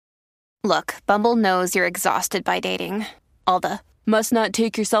Look, Bumble knows you're exhausted by dating. All the must not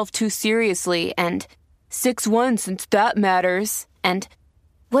take yourself too seriously and 6'1" since that matters. And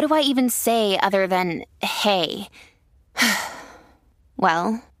what do I even say other than hey?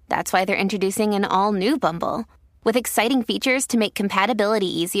 Well, that's why they're introducing an all-new Bumble with exciting features to make compatibility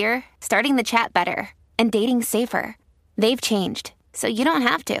easier, starting the chat better, and dating safer. They've changed, so you don't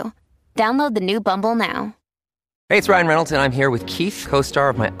have to. Download the new Bumble now. Hey, it's Ryan Reynolds, and I'm here with Keith, co-star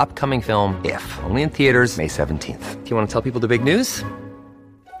of my upcoming film, If, only in theaters May 17th. Do you want to tell people the big news?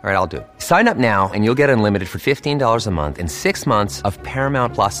 All right, I'll do it. Sign up now and you'll get unlimited for $15 a month and 6 months of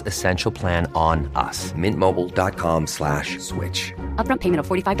Paramount Plus Essential Plan on us. MintMobile.com/switch. Upfront payment of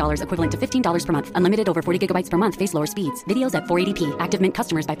 $45 equivalent to $15 per month. Unlimited over 40 gigabytes per month. Face lower speeds. Videos at 480p. Active Mint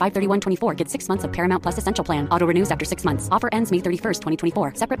customers by 531.24 get 6 months of Paramount Plus Essential Plan. Auto renews after 6 months. Offer ends May 31st,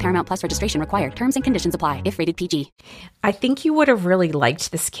 2024. Separate Paramount Plus registration required. Terms and conditions apply if rated PG. I think you would have really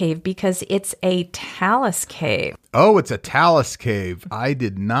liked this cave because it's a talus cave. Oh, it's a talus cave. I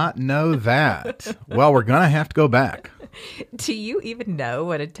did not know that. Well, we're going to have to go back. Do you even know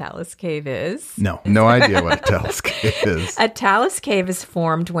what a talus cave is? No idea what a talus cave is. A talus cave is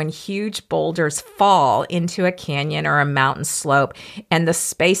formed when huge boulders fall into a canyon or a mountain slope, and the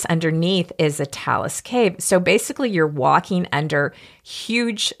space underneath is a talus cave. So basically, you're walking under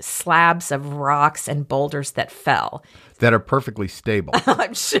huge slabs of rocks and boulders that fell. That are perfectly stable.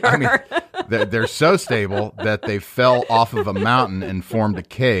 I'm sure. I mean, they're so stable that they fell off of a mountain and formed a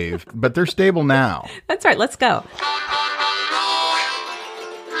cave, but they're stable now. That's right. Let's go.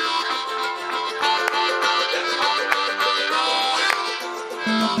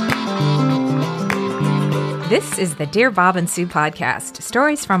 This is the Dear Bob and Sue podcast,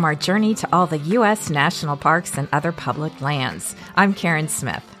 stories from our journey to all the U.S. national parks and other public lands. I'm Karen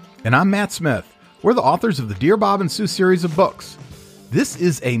Smith. And I'm Matt Smith. We're the authors of the Dear Bob and Sue series of books. This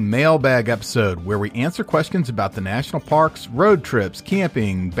is a mailbag episode where we answer questions about the national parks, road trips,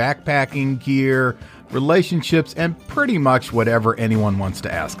 camping, backpacking gear, relationships, and pretty much whatever anyone wants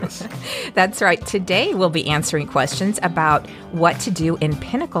to ask us. That's right. Today we'll be answering questions about what to do in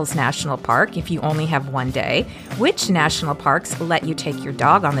Pinnacles National Park if you only have one day, which national parks let you take your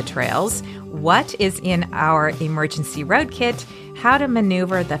dog on the trails, what is in our emergency road kit, how to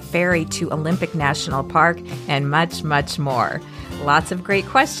maneuver the ferry to Olympic National Park, and much, much more. Lots of great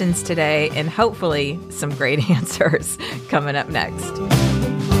questions today, and hopefully some great answers coming up next.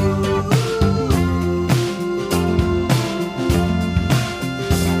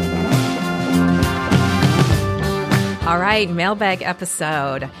 All right, mailbag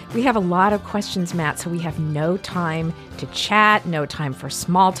episode. We have a lot of questions, Matt, so we have no time to chat, no time for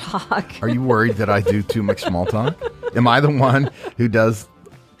small talk. Are you worried that I do too much small talk? Am I the one who does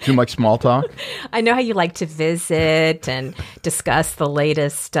too much small talk? I know how you like to visit and discuss the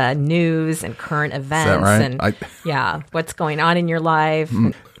latest news and current events. Is that right? And yeah, what's going on in your life.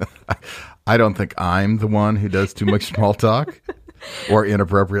 I don't think I'm the one who does too much small talk or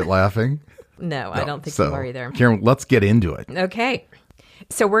inappropriate laughing. No, I don't think you are either. Karen, let's get into it. Okay.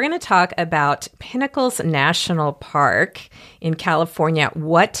 So we're going to talk about Pinnacles National Park in California,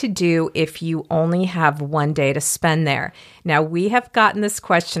 what to do if you only have one day to spend there. Now, we have gotten this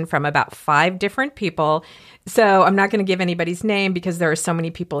question from about 5 different people, so I'm not going to give anybody's name because there are so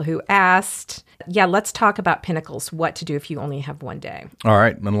many people who asked. Yeah, let's talk about Pinnacles, what to do if you only have one day. All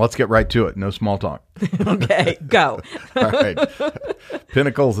right, then let's get right to it. No small talk. Okay, go. All right.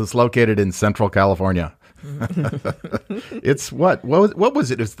 Pinnacles is located in Central California. It's what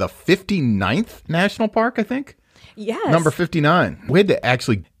was it? It's the 59th National Park, I think? Yes. Number 59. We had to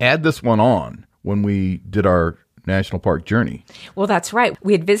actually add this one on when we did our national park journey. Well, that's right.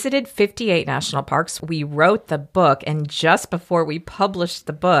 We had visited 58 national parks. We wrote the book, and just before we published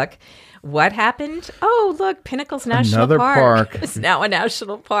the book, what happened? Oh, look, Pinnacles National Park. It's now a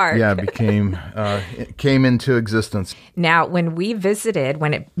national park. Yeah, it came into existence. Now, when we visited,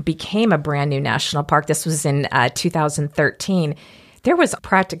 when it became a brand new national park, this was in 2013, there was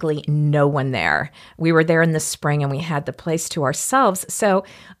practically no one there. We were there in the spring and we had the place to ourselves. So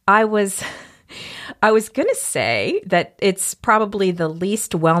I was going to say that it's probably the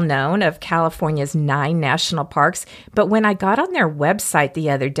least well-known of California's 9 national parks, but when I got on their website the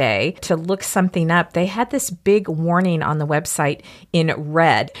other day to look something up, they had this big warning on the website in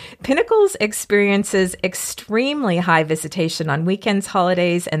red. Pinnacles experiences extremely high visitation on weekends,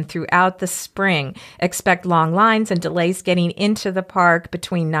 holidays, and throughout the spring. Expect long lines and delays getting into the park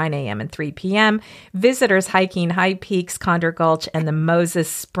between 9 a.m. and 3 p.m. Visitors hiking High Peaks, Condor Gulch, and the Moses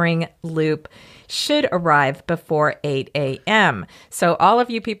Spring Loop should arrive before 8 a.m. So all of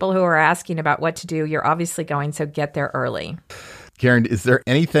you people who are asking about what to do, you're obviously going, so get there early. Karen, is there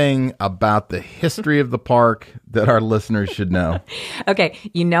anything about the history of the park that our listeners should know? Okay,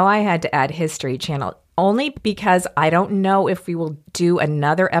 I had to add History Channel only because I don't know if we will do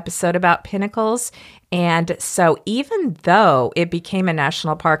another episode about Pinnacles. And so even though it became a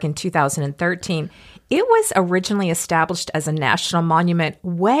national park in 2013, it was originally established as a national monument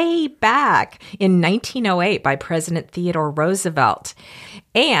way back in 1908 by President Theodore Roosevelt.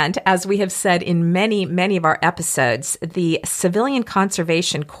 And as we have said in many, many of our episodes, the Civilian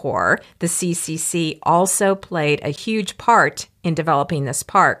Conservation Corps, the CCC, also played a huge part in developing this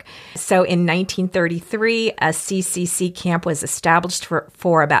park. So in 1933, a CCC camp was established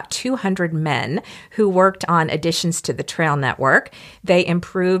for about 200 men who worked on additions to the trail network. They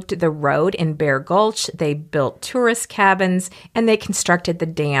improved the road in Bear Gulch, they built tourist cabins, and they constructed the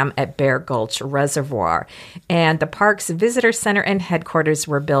dam at Bear Gulch Reservoir. And the park's visitor center and headquarters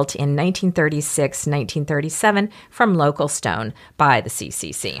were built in 1936, 1937 from local stone by the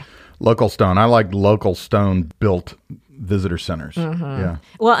CCC. Local stone. I like local stone built visitor centers. Yeah.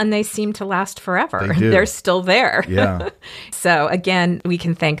 Well, and they seem to last forever. They do. They're still there. Yeah. So again, we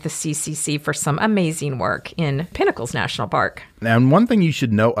can thank the CCC for some amazing work in Pinnacles National Park. And one thing you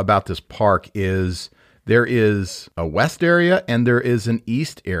should know about this park is there is a west area and there is an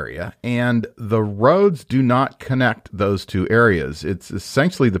east area, and the roads do not connect those two areas. It's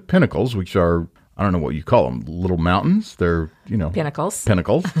essentially the Pinnacles, which are, I don't know what you call them, little mountains. They're, Pinnacles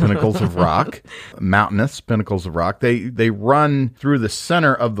of rock, mountainous pinnacles of rock. They run through the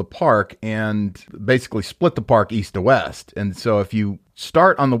center of the park and basically split the park east to west. And so if you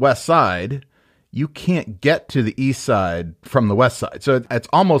start on the west side, you can't get to the east side from the west side. So it's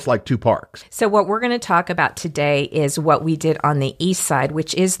almost like two parks. So what we're going to talk about today is what we did on the east side,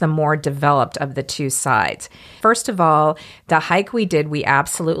 which is the more developed of the two sides. First of all, the hike we did, we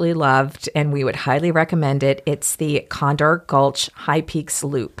absolutely loved, and we would highly recommend it. It's the Condor Gulch High Peaks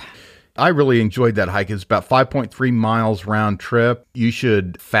Loop. I really enjoyed that hike. It's about 5.3 miles round trip. You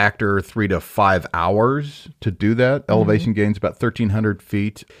should factor 3 to 5 hours to do that. Elevation gains about 1,300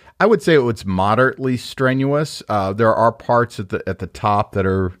 feet. I would say it was moderately strenuous. There are parts at the top that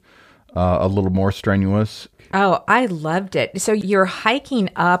are a little more strenuous. Oh, I loved it. So you're hiking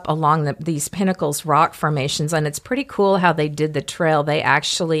up along these Pinnacles rock formations, and it's pretty cool how they did the trail. They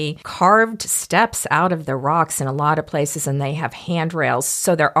actually carved steps out of the rocks in a lot of places, and they have handrails.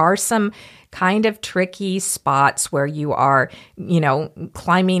 So there are some kind of tricky spots where you are,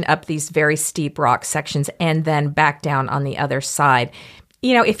 climbing up these very steep rock sections and then back down on the other side.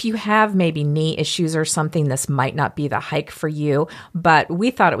 If you have maybe knee issues or something, this might not be the hike for you, but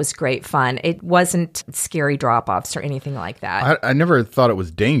we thought it was great fun. It wasn't scary drop-offs or anything like that. I never thought it was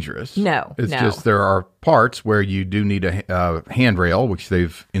dangerous. No, It's just there are parts where you do need a handrail, which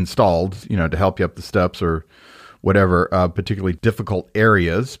they've installed, to help you up the steps or whatever, particularly difficult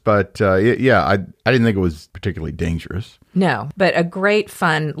areas. But I didn't think it was particularly dangerous. No, but a great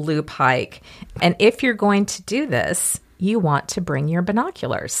fun loop hike. And if you're going to do this, you want to bring your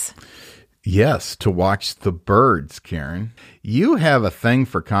binoculars. Yes, to watch the birds, Karen. You have a thing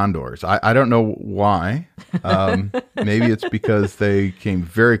for condors. I don't know why. Maybe it's because they came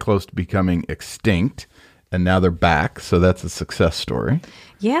very close to becoming extinct, and now they're back. So that's a success story.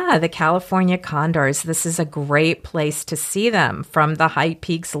 Yeah, the California condors. This is a great place to see them from the High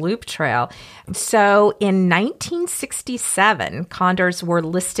Peaks Loop Trail. So in 1967, condors were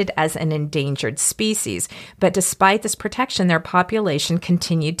listed as an endangered species. But despite this protection, their population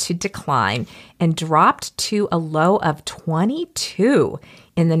continued to decline and dropped to a low of 22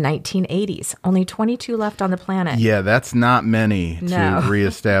 in the 1980s. Only 22 left on the planet. Yeah, that's not many to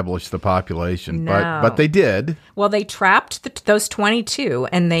reestablish the population, but they did. Well, they trapped those 22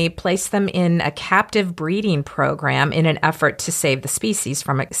 and they placed them in a captive breeding program in an effort to save the species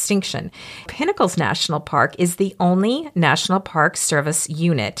from extinction. Pinnacles National Park is the only National Park Service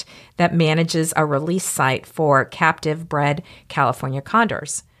unit that manages a release site for captive bred California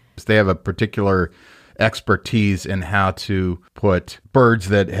condors. They have a particular expertise in how to put birds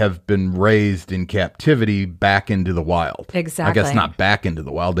that have been raised in captivity back into the wild. Exactly. I guess not back into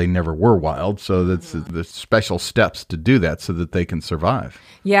the wild. They never were wild. So that's the special steps to do that so that they can survive.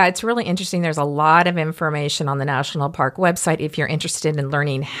 Yeah, it's really interesting. There's a lot of information on the National Park website. If you're interested in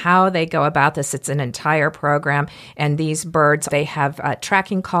learning how they go about this, it's an entire program. And these birds, they have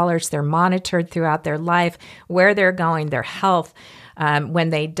tracking collars. They're monitored throughout their life, where they're going, their health. When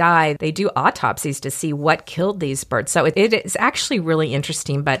they die, they do autopsies to see what killed these birds. So it is actually really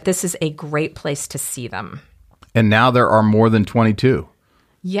interesting, but this is a great place to see them. And now there are more than 22.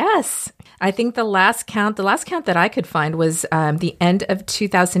 Yes. I think the last count that I could find was the end of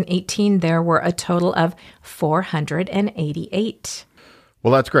 2018. There were a total of 488.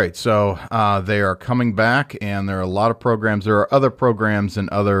 Well, that's great. So they are coming back, and there are a lot of programs. There are other programs in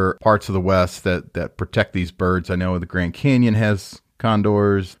other parts of the West that protect these birds. I know the Grand Canyon has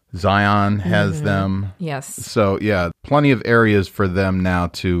condors. Zion has them. Yes. So, yeah, plenty of areas for them now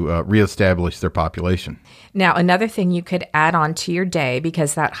to reestablish their population. Now, another thing you could add on to your day,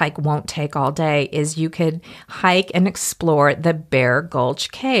 because that hike won't take all day, is you could hike and explore the Bear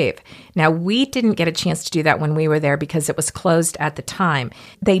Gulch Cave. Now, we didn't get a chance to do that when we were there because it was closed at the time.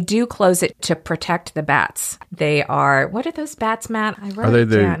 They do close it to protect the bats. They are, what are those bats, Matt? I wrote Are they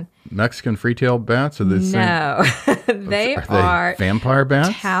it down. the Mexican free-tailed bats? Or No, they are vampire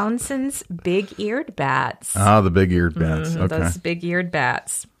bats? Townsend's big-eared bats. Oh, the big-eared bats. Okay. Those big-eared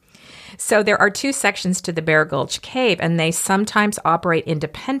bats. So there are two sections to the Bear Gulch Cave, and they sometimes operate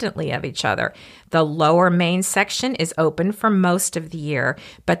independently of each other. The lower main section is open for most of the year,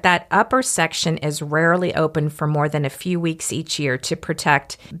 but that upper section is rarely open for more than a few weeks each year to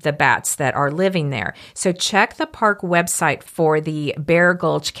protect the bats that are living there. So check the park website for the Bear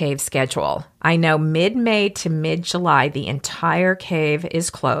Gulch Cave schedule. I know mid-May to mid-July, the entire cave is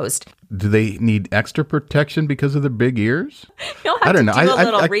closed. Do they need extra protection because of their big ears? You'll have I don't to know. do a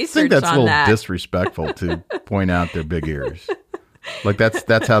little I research think that's a on little that. disrespectful to point out their big ears. Like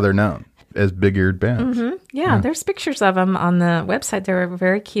that's how they're known, as big-eared bats. Yeah, there's pictures of them on the website. They're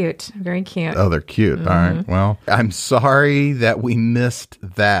very cute. Very cute. Oh, they're cute. All right. Well, I'm sorry that we missed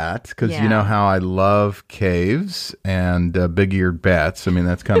that because you know how I love caves and big-eared bats. I mean,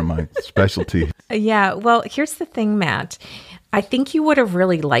 that's kind of my specialty. Yeah, well, here's the thing, Matt. I think you would have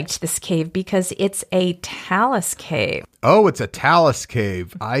really liked this cave because it's a talus cave. Oh, it's a talus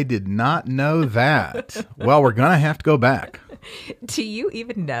cave. I did not know that. Well, we're going to have to go back. Do you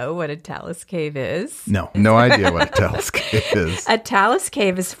even know what a talus cave is? No idea what a talus cave is. A talus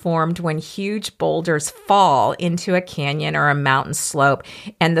cave is formed when huge boulders fall into a canyon or a mountain slope,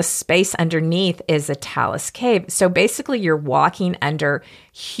 and the space underneath is a talus cave. So basically, you're walking under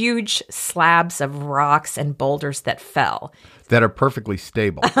huge slabs of rocks and boulders that fell. That are perfectly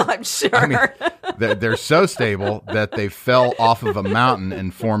stable. I'm sure. I mean, they're so stable that they fell off of a mountain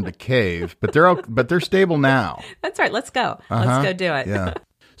and formed a cave, but they're stable now. That's right. Let's go. Let's go do it. Yeah.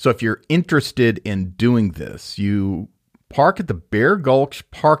 So if you're interested in doing this, you park at the Bear Gulch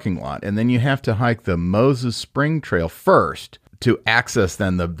parking lot, and then you have to hike the Moses Spring Trail first to access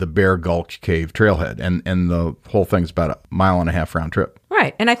then the Bear Gulch Cave trailhead. And the whole thing's about a 1.5 mile round trip.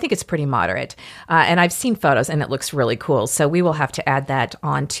 Right. And I think it's pretty moderate. And I've seen photos and it looks really cool. So we will have to add that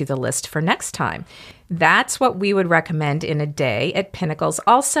onto the list for next time. That's what we would recommend in a day at Pinnacles.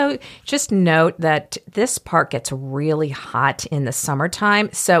 Also, just note that this park gets really hot in the summertime.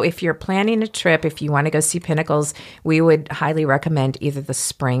 So if you're planning a trip, if you want to go see Pinnacles, we would highly recommend either the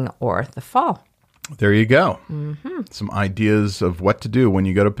spring or the fall. There you go. Mm-hmm. Some ideas of what to do when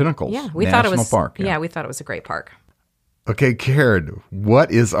you go to Pinnacles. Yeah, we National thought it was Park. Yeah, we thought it was a great park. Okay, Karen,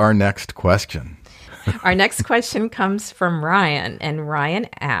 what is our next question? Our next question comes from Ryan, and Ryan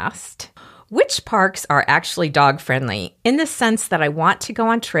asked, which parks are actually dog-friendly in the sense that I want to go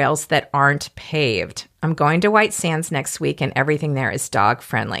on trails that aren't paved? I'm going to White Sands next week, and everything there is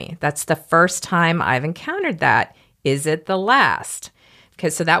dog-friendly. That's the first time I've encountered that. Is it the last?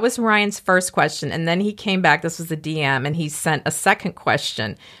 Okay, so that was Ryan's first question, and then he came back. This was the DM, and he sent a second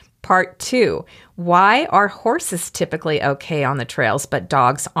question. Part 2, why are horses typically okay on the trails, but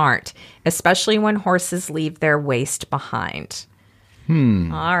dogs aren't, especially when horses leave their waste behind?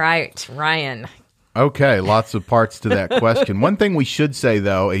 All right, Ryan. Okay, lots of parts to that question. One thing we should say,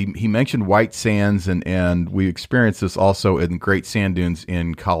 though, he mentioned White Sands, and we experienced this also in Great Sand Dunes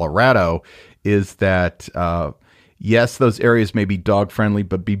in Colorado, is that, yes, those areas may be dog-friendly,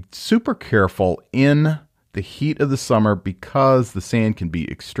 but be super careful in the heat of the summer because the sand can be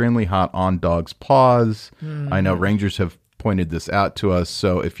extremely hot on dogs' paws. I know rangers have pointed this out to us.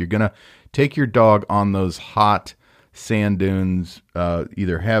 So if you're going to take your dog on those hot sand dunes,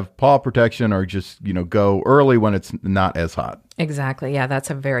 either have paw protection or just, go early when it's not as hot. Exactly. Yeah, that's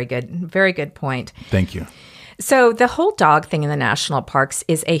a very good point. Thank you. So the whole dog thing in the national parks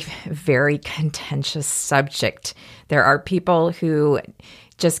is a very contentious subject. There are people who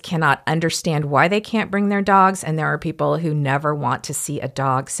just cannot understand why they can't bring their dogs, and there are people who never want to see a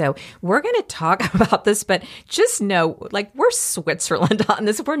dog. So we're going to talk about this, but just know, we're Switzerland on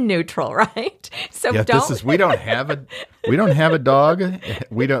this. We're neutral, right? So yeah, we don't have a dog.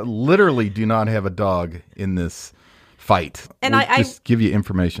 We literally do not have a dog in this fight. And we'll I just give you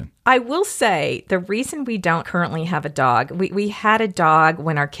information. I will say the reason we don't currently have a dog, we had a dog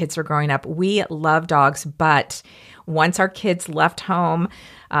when our kids were growing up. We love dogs, but once our kids left home,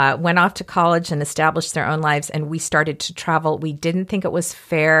 went off to college and established their own lives, and we started to travel, we didn't think it was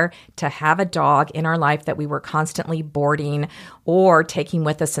fair to have a dog in our life that we were constantly boarding or taking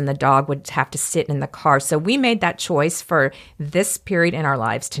with us, and the dog would have to sit in the car. So we made that choice for this period in our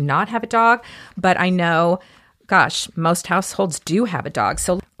lives to not have a dog. But I know, gosh, most households do have a dog.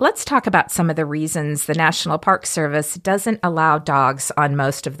 So let's talk about some of the reasons the National Park Service doesn't allow dogs on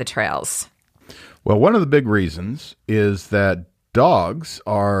most of the trails. Well, one of the big reasons is that dogs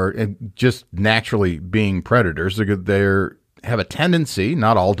are just naturally being predators. They have a tendency,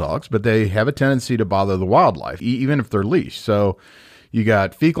 not all dogs, but they have a tendency to bother the wildlife, even if they're leashed. So you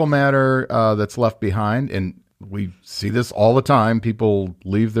got fecal matter that's left behind, and we see this all the time. People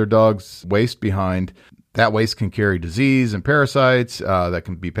leave their dog's waste behind. That waste can carry disease and parasites that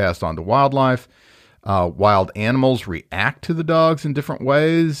can be passed on to wildlife. Wild animals react to the dogs in different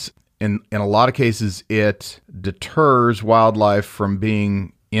ways. In a lot of cases, it deters wildlife from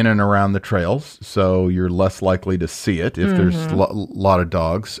being in and around the trails, so you're less likely to see it if there's a lot of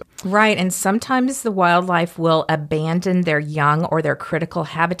dogs. Right, and sometimes the wildlife will abandon their young or their critical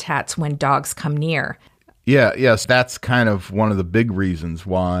habitats when dogs come near. Yes, that's kind of one of the big reasons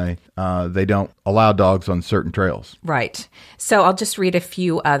why they don't allow dogs on certain trails. Right. So I'll just read a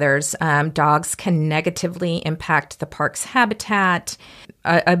few others. Dogs can negatively impact the park's habitat.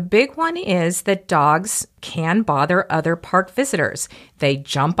 A big one is that dogs can bother other park visitors. They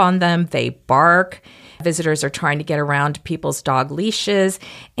jump on them, they bark. Visitors are trying to get around people's dog leashes.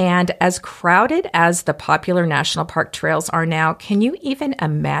 And as crowded as the popular national park trails are now, can you even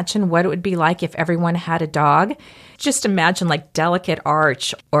imagine what it would be like if everyone had a dog? Just imagine like Delicate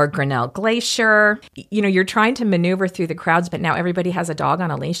Arch or Grinnell Glacier. You know, you're trying to maneuver through the crowds, but now everybody has a dog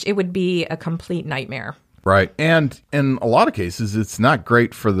on a leash. It would be a complete nightmare. Right. And in a lot of cases, it's not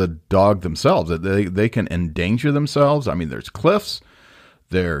great for the dog themselves. They can endanger themselves. I mean, there's cliffs,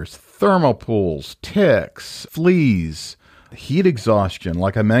 there's thermal pools, ticks, fleas, heat exhaustion.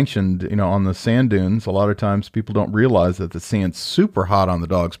 Like I mentioned, on the sand dunes, a lot of times people don't realize that the sand's super hot on the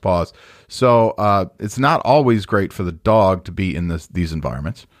dog's paws. So it's not always great for the dog to be in these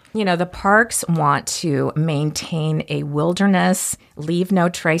environments. The parks want to maintain a wilderness, leave no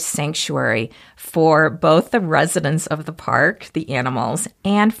trace sanctuary for both the residents of the park, the animals,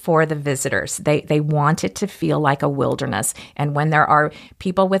 and for the visitors. They want it to feel like a wilderness. And when there are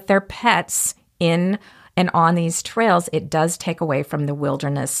people with their pets in and on these trails, it does take away from the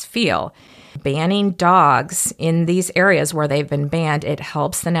wilderness feel. Banning dogs in these areas where they've been banned, it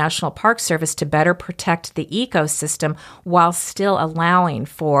helps the National Park Service to better protect the ecosystem while still allowing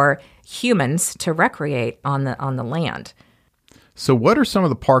for humans to recreate on the land. So what are some of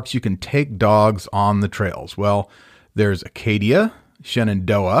the parks you can take dogs on the trails? Well, there's Acadia,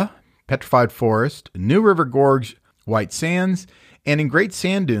 Shenandoah, Petrified Forest, New River Gorge, White Sands, and in Great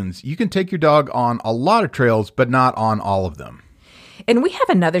Sand Dunes, you can take your dog on a lot of trails, but not on all of them. And we have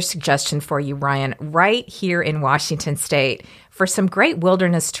another suggestion for you, Ryan, right here in Washington State. For some great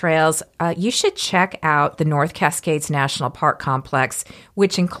wilderness trails, you should check out the North Cascades National Park Complex,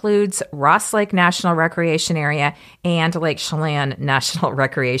 which includes Ross Lake National Recreation Area and Lake Chelan National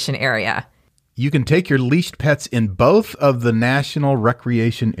Recreation Area. You can take your leashed pets in both of the national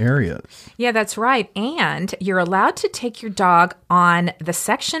recreation areas. Yeah, that's right. And you're allowed to take your dog on the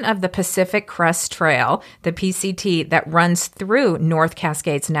section of the Pacific Crest Trail, the PCT, that runs through North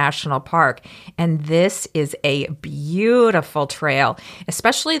Cascades National Park. And this is a beautiful trail,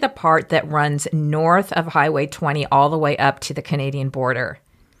 especially the part that runs north of Highway 20 all the way up to the Canadian border.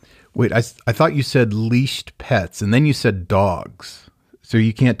 Wait, I thought you said leashed pets, and then you said dogs. So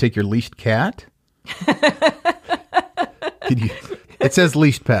you can't take your leashed cat? It says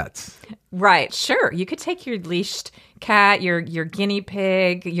leashed pets. Right, sure. You could take your leashed cat, your guinea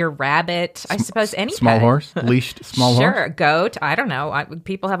pig, your rabbit, I suppose any small pet. Horse? Leashed small horse? Sure, goat. I don't know.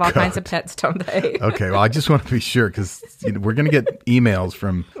 People have all kinds of pets, don't they? Okay, well, I just want to be sure because we're going to get emails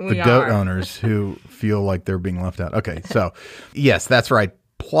from the goat owners who feel like they're being left out. Okay, so yes, that's right.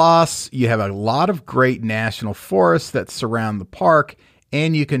 Plus, you have a lot of great national forests that surround the park,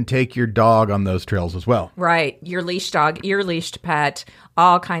 and you can take your dog on those trails as well. Right. Your leashed dog, your leashed pet,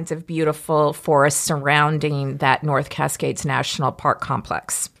 all kinds of beautiful forests surrounding that North Cascades National Park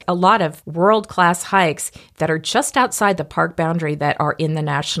complex. A lot of world-class hikes that are just outside the park boundary that are in the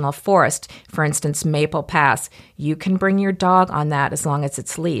national forest. For instance, Maple Pass. You can bring your dog on that as long as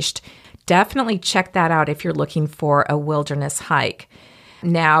it's leashed. Definitely check that out if you're looking for a wilderness hike.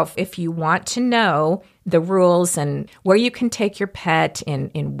 Now, if you want to know the rules and where you can take your pet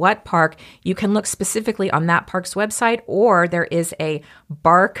in what park, you can look specifically on that park's website, or there is a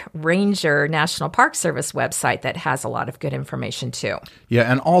Bark Ranger National Park Service website that has a lot of good information too.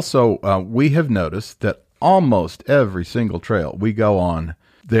 Yeah, and also we have noticed that almost every single trail we go on,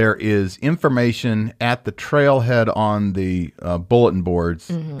 there is information at the trailhead on the bulletin boards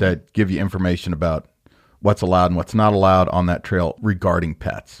that give you information about what's allowed and what's not allowed on that trail regarding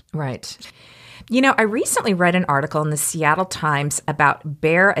pets. Right. You know, I recently read an article in the Seattle Times about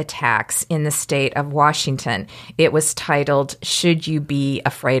bear attacks in the state of Washington. It was titled, "Should You Be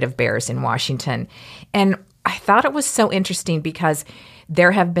Afraid of Bears in Washington?" And I thought it was so interesting because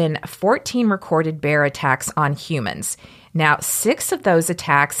there have been 14 recorded bear attacks on humans. Now, 6 of those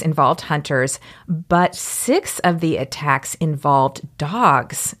attacks involved hunters, but 6 of the attacks involved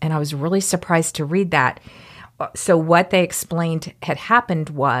dogs. And I was really surprised to read that. So what they explained had happened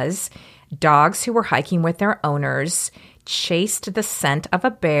was dogs who were hiking with their owners chased the scent of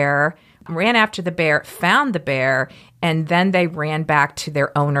a bear, ran after the bear, found the bear, and then they ran back to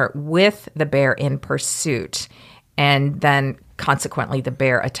their owner with the bear in pursuit. And then consequently, the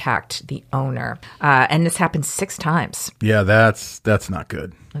bear attacked the owner. And this happened 6 times. Yeah, that's not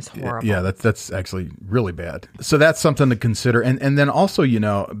good. That's horrible. Yeah, that's actually really bad. So that's something to consider. And then also, you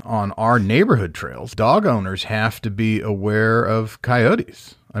know, on our neighborhood trails, dog owners have to be aware of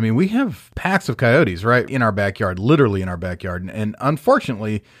coyotes. I mean, we have packs of coyotes right in our backyard, literally in our backyard. And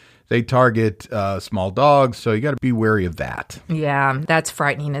unfortunately, they target small dogs, so you got to be wary of that. Yeah, that's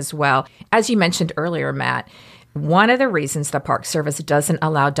frightening as well. As you mentioned earlier, Matt, one of the reasons the Park Service doesn't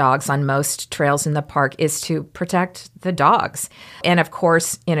allow dogs on most trails in the park is to protect the dogs. And of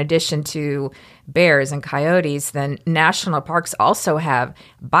course, in addition to bears and coyotes, then national parks also have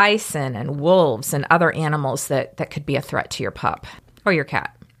bison and wolves and other animals that could be a threat to your pup or your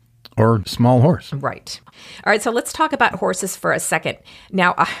cat. Or small horse. Right. All right, so let's talk about horses for a second.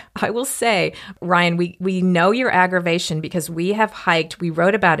 Now, I will say, Ryan, we know your aggravation because we have hiked, we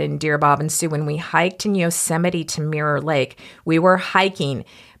wrote about it in Dear Bob and Sue, when we hiked in Yosemite to Mirror Lake. We were hiking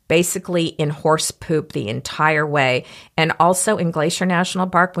basically in horse poop the entire way. And also in Glacier National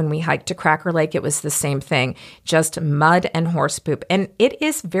Park, when we hiked to Cracker Lake, it was the same thing, just mud and horse poop. And it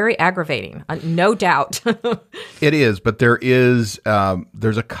is very aggravating, no doubt. It is, but there's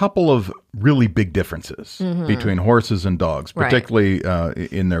a couple of really big differences between horses and dogs, particularly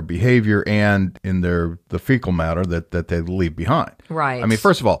in their behavior and in the fecal matter that they leave behind. Right. I mean,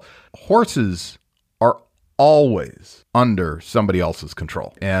 first of all, horses are always under somebody else's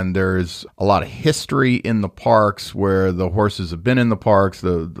control. And there's a lot of history in the parks where the horses have been in the parks.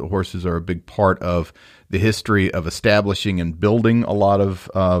 The horses are a big part of the history of establishing and building a lot of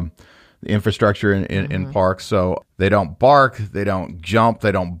infrastructure in parks. So they don't bark, they don't jump,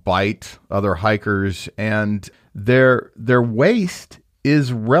 they don't bite other hikers, and their waste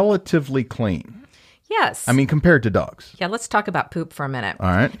is relatively clean. Yes. I mean, compared to dogs. Yeah, let's talk about poop for a minute. All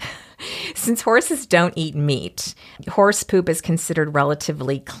right. Since horses don't eat meat, horse poop is considered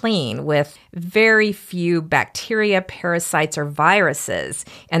relatively clean with very few bacteria, parasites, or viruses.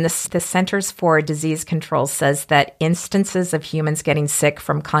 And the Centers for Disease Control says that instances of humans getting sick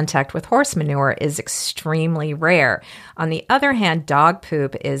from contact with horse manure is extremely rare. On the other hand, dog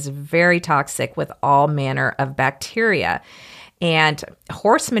poop is very toxic with all manner of bacteria. And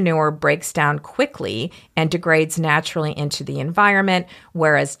horse manure breaks down quickly and degrades naturally into the environment,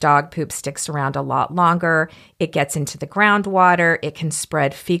 whereas dog poop sticks around a lot longer. It gets into the groundwater. It can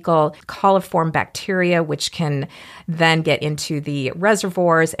spread fecal coliform bacteria, which can then get into the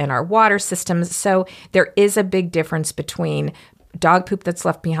reservoirs and our water systems. So there is a big difference between dog poop that's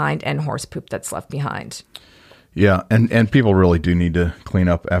left behind and horse poop that's left behind. Yeah, and people really do need to clean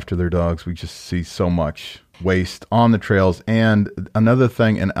up after their dogs. We just see so much waste on the trails. And another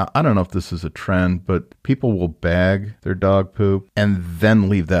thing, and I don't know if this is a trend, but people will bag their dog poop and then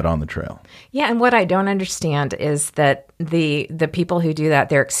leave that on the trail. Yeah, and what I don't understand is that the people who do that,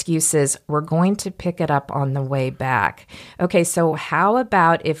 their excuse is, we're going to pick it up on the way back. Okay, so how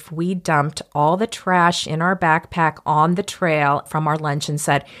about if we dumped all the trash in our backpack on the trail from our lunch and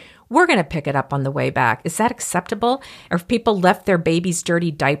said, we're going to pick it up on the way back. Is that acceptable? Or if people left their baby's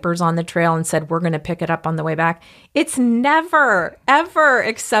dirty diapers on the trail and said, we're going to pick it up on the way back, it's never, ever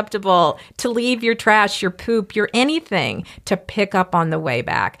acceptable to leave your trash, your poop, your anything to pick up on the way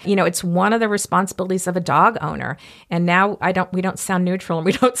back. You know, it's one of the responsibilities of a dog owner. And now we don't sound neutral and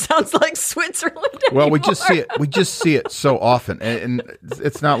we don't sound like Switzerland anymore. Well, we just see it so often. And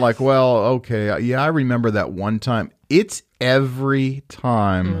it's not like, well, okay, yeah, I remember that one time. It's every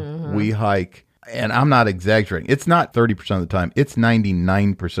time we hike. and I'm not exaggerating, it's not 30% of the time, it's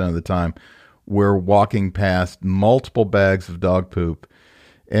 99% of the time, we're walking past multiple bags of dog poop,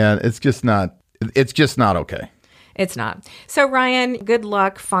 and it's just not okay. It's not. So, Ryan, good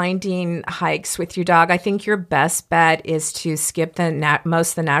luck finding hikes with your dog. I think your best bet is to skip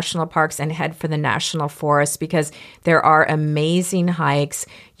most of the national parks and head for the national forest, because there are amazing hikes.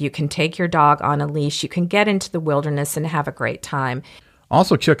 You can take your dog on a leash. You can get into the wilderness and have a great time.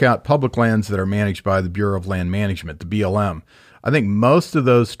 Also, check out public lands that are managed by the Bureau of Land Management, the BLM. I think most of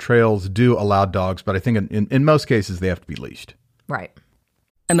those trails do allow dogs, but I think in most cases they have to be leashed. Right.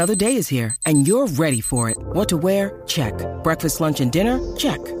 Another day is here, and you're ready for it. What to wear? Check. Breakfast, lunch, and dinner?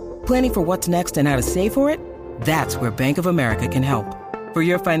 Check. Planning for what's next and how to save for it? That's where Bank of America can help. For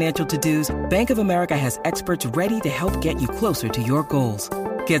your financial to-dos, Bank of America has experts ready to help get you closer to your goals.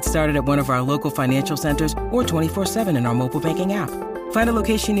 Get started at one of our local financial centers or 24/7 in our mobile banking app. Find a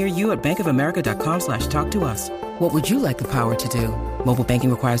location near you at bankofamerica.com/talktous. What would you like the power to do? Mobile banking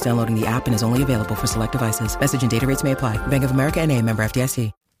requires downloading the app and is only available for select devices. Message and data rates may apply. Bank of America N.A., member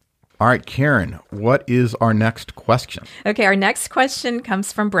FDIC. All right, Karen, what is our next question? Okay, our next question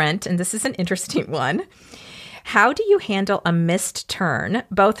comes from Brent, and this is an interesting one. How do you handle a missed turn,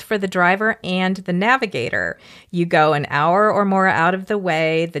 both for the driver and the navigator? You go an hour or more out of the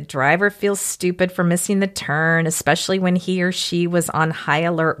way. The driver feels stupid for missing the turn, especially when he or she was on high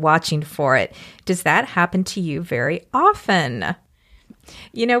alert watching for it. Does that happen to you very often?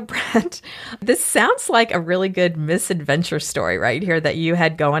 You know, Brent, this sounds like a really good misadventure story right here that you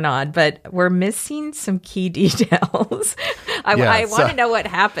had going on, but we're missing some key details. I want to know what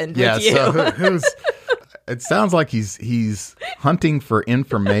happened with you. So it sounds like he's hunting for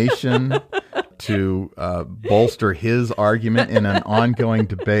information to bolster his argument in an ongoing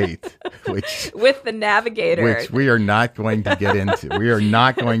debate, with the navigator, which we are not going to get into. We are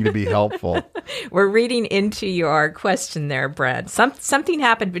not going to be helpful. We're reading into your question there, Brad. Something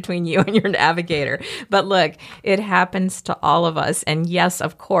happened between you and your navigator. But look, it happens to all of us. And yes,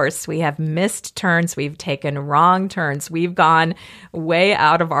 of course, we have missed turns. We've taken wrong turns. We've gone way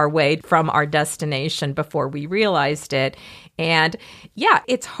out of our way from our destination before we realized it. And yeah,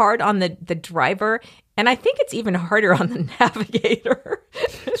 it's hard on the driver. And I think it's even harder on the navigator.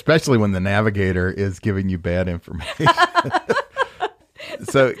 Especially when the navigator is giving you bad information.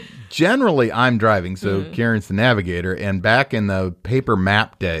 So generally I'm driving. So Karen's the navigator. And back in the paper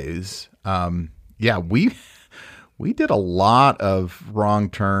map days, we did a lot of wrong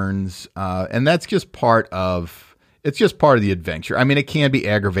turns. And that's just part of the adventure. I mean, it can be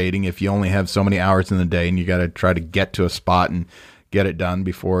aggravating if you only have so many hours in the day and you got to try to get to a spot and get it done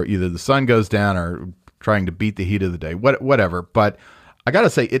before either the sun goes down or trying to beat the heat of the day, whatever. But I got to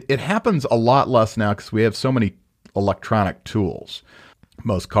say, it happens a lot less now because we have so many electronic tools.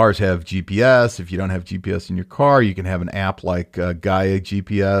 Most cars have GPS. If you don't have GPS in your car, you can have an app like Gaia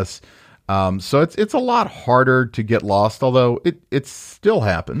GPS. So it's a lot harder to get lost, although it still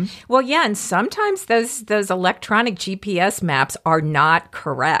happens. Well, yeah, and sometimes those electronic GPS maps are not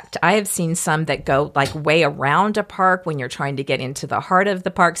correct. I have seen some that go like way around a park when you're trying to get into the heart of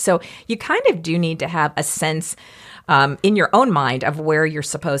the park. So you kind of do need to have a sense in your own mind of where you're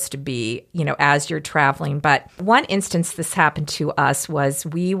supposed to be, as you're traveling. But one instance this happened to us was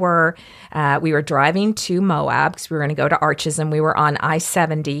we were driving to Moab because we were going to go to Arches, and we were on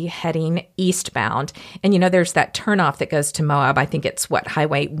I-70 heading eastbound. And, there's that turnoff that goes to Moab. I think it's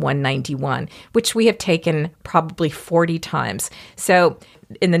Highway 191, which we have taken probably 40 times. So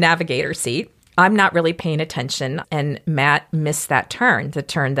in the navigator seat, I'm not really paying attention, and Matt missed that turn, the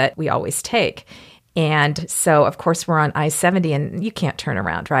turn that we always take. And so, of course, we're on I-70 and you can't turn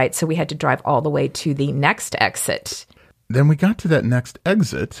around, right? So we had to drive all the way to the next exit. Then we got to that next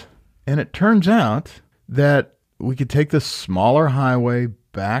exit, and it turns out that we could take this smaller highway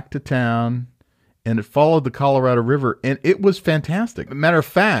back to town, and it followed the Colorado River, and it was fantastic. Matter of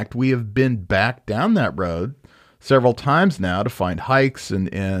fact, we have been back down that road several times now to find hikes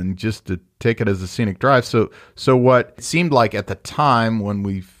and just to take it as a scenic drive. So what seemed like at the time when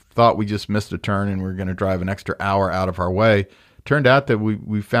we thought we just missed a turn and we were going to drive an extra hour out of our way, turned out that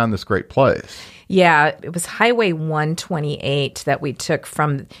we found this great place. Yeah, it was Highway 128 that we took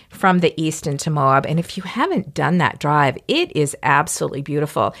from the east into Moab. And if you haven't done that drive, it is absolutely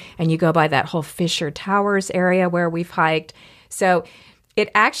beautiful. And you go by that whole Fisher Towers area where we've hiked. So It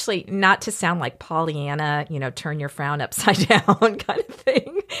actually, not to sound like Pollyanna, turn your frown upside down kind of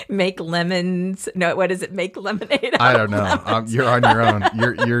thing. Make lemons. No, what is it? Make lemonade. I don't know. You're on your own.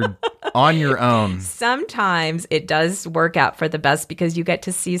 You're on your own. Sometimes it does work out for the best because you get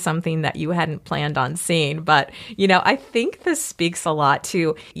to see something that you hadn't planned on seeing. But, I think this speaks a lot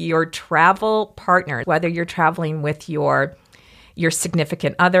to your travel partner, whether you're traveling with your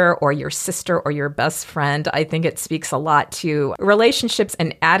significant other or your sister or your best friend. I think it speaks a lot to relationships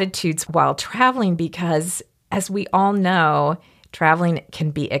and attitudes while traveling because, as we all know, traveling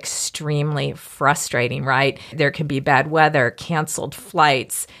can be extremely frustrating, right? There can be bad weather, canceled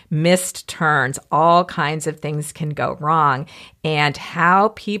flights, missed turns, all kinds of things can go wrong. And how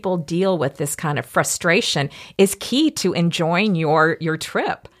people deal with this kind of frustration is key to enjoying your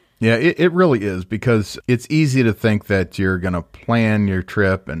trip. Yeah, it really is, because it's easy to think that you're going to plan your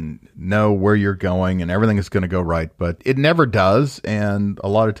trip and know where you're going and everything is going to go right, but it never does. And a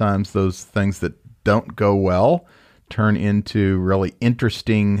lot of times those things that don't go well turn into really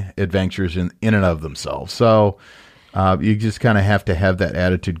interesting adventures in and of themselves. So you just kind of have to have that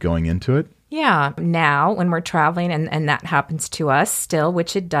attitude going into it. Yeah. Now, when we're traveling and that happens to us still,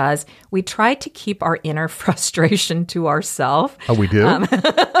 which it does, we try to keep our inner frustration to ourselves. Oh, we do?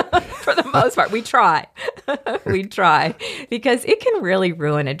 For the most part, we try. We try. Because it can really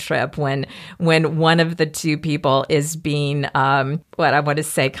ruin a trip when one of the two people is being, what I want to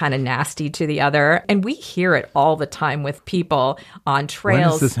say, kind of nasty to the other. And we hear it all the time with people on trails. When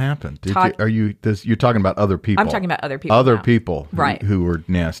does this happen? You're talking about other people? I'm talking about other people. Other now. people right. who were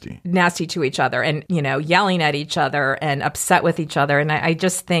nasty. Nasty to each other and, yelling at each other and upset with each other. And I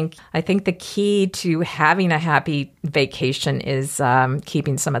think the key to having a happy vacation is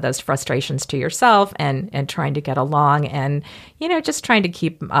keeping some of those frustrations to yourself and trying to get along and, just trying to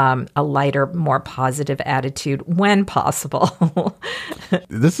keep a lighter, more positive attitude when possible.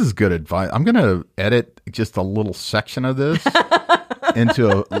 This is good advice. I'm going to edit just a little section of this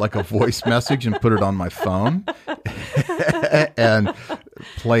into a voice message and put it on my phone and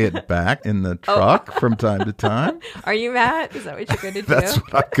play it back in the truck from time to time. Are you mad? Is that what you're going to do? That's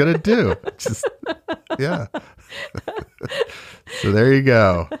what I'm going to do. Yeah. So there you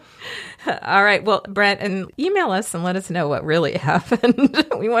go. All right. Well, Brent, and email us and let us know what really happened.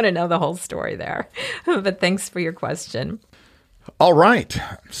 We want to know the whole story there. But thanks for your question. All right.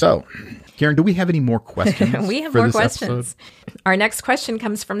 So, Karen, do we have any more questions? We have for more this questions. episode? Our next question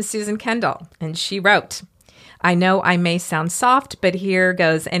comes from Susan Kendall, and she wrote, I know I may sound soft, but here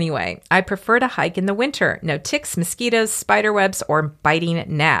goes anyway. I prefer to hike in the winter. No ticks, mosquitoes, spider webs, or biting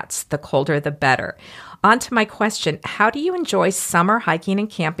gnats. The colder, the better. On to my question. How do you enjoy summer hiking and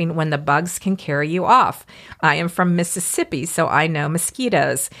camping when the bugs can carry you off? I am from Mississippi, so I know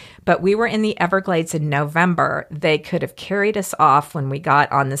mosquitoes. But we were in the Everglades in November. They could have carried us off when we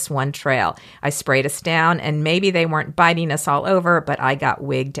got on this one trail. I sprayed us down, and maybe they weren't biting us all over, but I got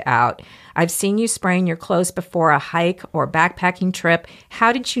wigged out. I've seen you spraying your clothes before a hike or backpacking trip.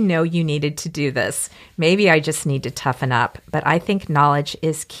 How did you know you needed to do this? Maybe I just need to toughen up, but I think knowledge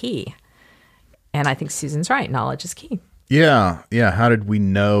is key. And I think Susan's right. Knowledge is key. Yeah. How did we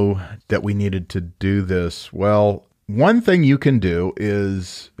know that we needed to do this? Well, one thing you can do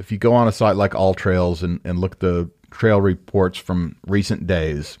is if you go on a site like AllTrails and look at the trail reports from recent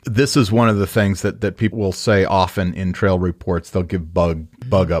days, this is one of the things that people will say often in trail reports. They'll give bug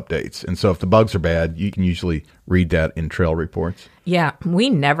updates. And so if the bugs are bad, you can usually read that in trail reports. Yeah, we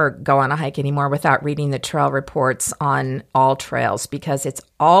never go on a hike anymore without reading the trail reports on AllTrails because it's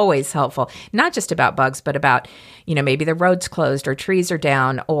always helpful, not just about bugs, but about, maybe the road's closed or trees are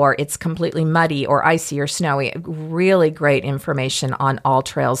down or it's completely muddy or icy or snowy. Really great information on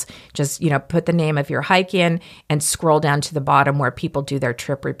AllTrails. Just, put the name of your hike in and scroll down to the bottom where people do their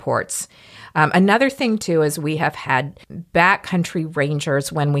trip reports. Another thing, too, is we have had backcountry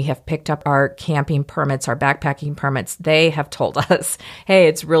rangers when we have picked up our camping permits, our backpacking permits. They have told us, hey,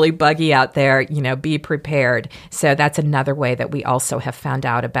 it's really buggy out there, be prepared. So that's another way that we also have found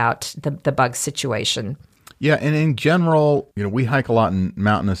out about the bug situation. Yeah, and in general, we hike a lot in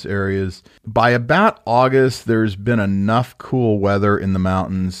mountainous areas. By about August, there's been enough cool weather in the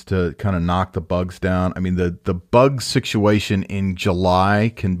mountains to kind of knock the bugs down. I mean, the bug situation in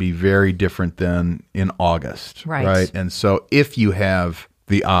July can be very different than in August, right? And so if you have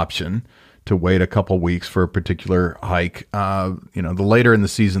the option to wait a couple weeks for a particular hike, the later in the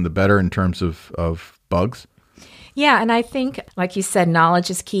season, the better in terms of bugs. Yeah, and I think, like you said, knowledge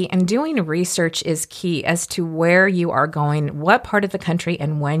is key, and doing research is key as to where you are going, what part of the country,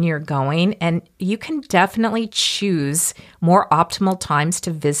 and when you're going. And you can definitely choose more optimal times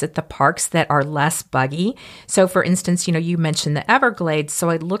to visit the parks that are less buggy. So, for instance, you mentioned the Everglades, so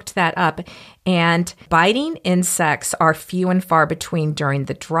I looked that up. And biting insects are few and far between during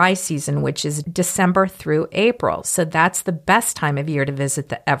the dry season, which is December through April. So that's the best time of year to visit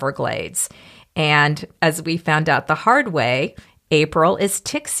the Everglades. And as we found out the hard way, April is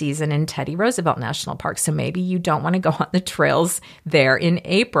tick season in Teddy Roosevelt National Park. So maybe you don't want to go on the trails there in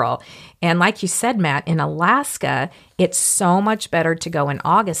April. And like you said, Matt, in Alaska, it's so much better to go in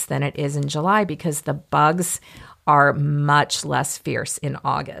August than it is in July because the bugs are much less fierce in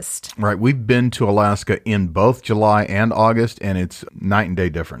August. Right. We've been to Alaska in both July and August, and it's night and day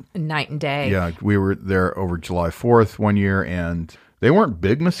different. Night and day. Yeah. We were there over July 4th one year, and they weren't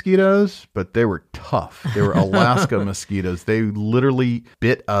big mosquitoes, but they were tough. They were Alaska mosquitoes. They literally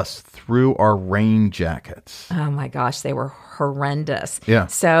bit us through our rain jackets. Oh my gosh, they were horrendous. Yeah.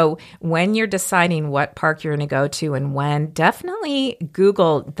 So when you're deciding what park you're going to go to and when, definitely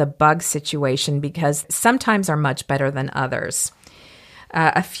Google the bug situation because sometimes are much better than others.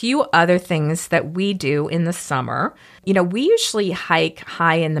 A few other things that we do in the summer, we usually hike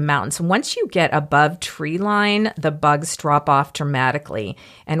high in the mountains. Once you get above tree line, the bugs drop off dramatically.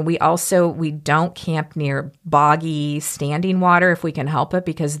 And we don't camp near boggy standing water if we can help it,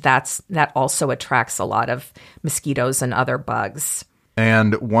 because that also attracts a lot of mosquitoes and other bugs.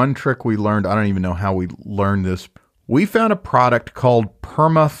 And one trick we learned, I don't even know how we learned this. We found a product called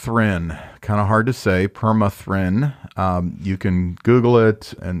Permethrin. Kind of hard to say, Permethrin. You can Google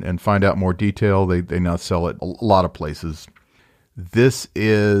it and find out more detail. They now sell it a lot of places. This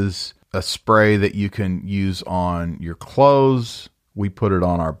is a spray that you can use on your clothes. We put it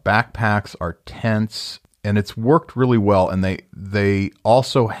on our backpacks, our tents, and it's worked really well. And they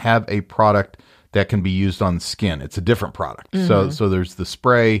also have a product that can be used on skin. It's a different product. Mm-hmm. So there's the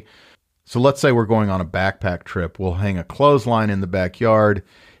spray. So let's say we're going on a backpack trip. We'll hang a clothesline in the backyard,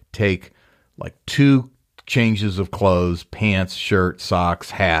 take like 2 changes of clothes, pants, shirt,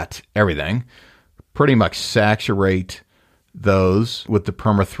 socks, hat, everything. Pretty much saturate those with the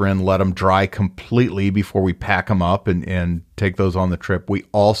Permethrin, let them dry completely before we pack them up and take those on the trip. We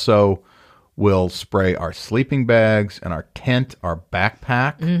also will spray our sleeping bags and our tent, our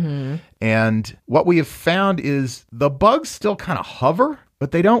backpack. Mm-hmm. And what we have found is the bugs still kind of hover,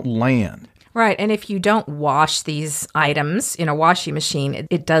 but they don't land. Right. And if you don't wash these items in a washing machine,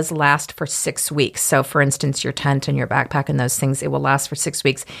 it does last for 6 weeks. So for instance, your tent and your backpack and those things, it will last for 6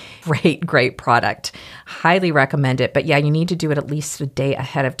 weeks. Great product. Highly recommend it. But yeah, you need to do it at least a day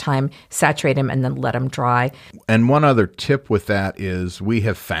ahead of time, saturate them, and then let them dry. And one other tip with that is we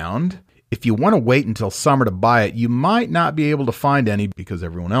have found if you want to wait until summer to buy it, you might not be able to find any because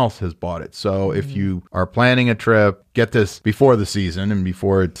everyone else has bought it. So if you are planning a trip, get this before the season and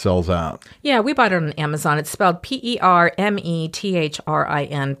before it sells out. Yeah, we bought it on Amazon. It's spelled Permethrin,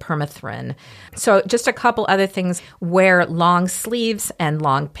 Permethrin. So just a couple other things. Wear long sleeves and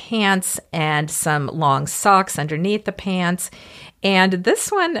long pants and some long socks underneath the pants. And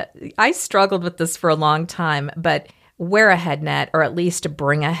this one, I struggled with this for a long time, but wear a head net, or at least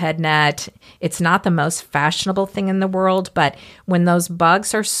bring a head net. It's not the most fashionable thing in the world, but when those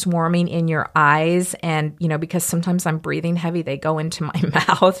bugs are swarming in your eyes and, because sometimes I'm breathing heavy, they go into my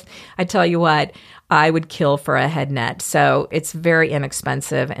mouth. I tell you what, I would kill for a head net. So it's very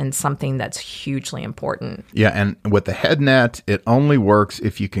inexpensive and something that's hugely important. Yeah. And with the head net, it only works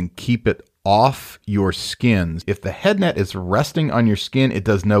if you can keep it off your skin. If the head net is resting on your skin, it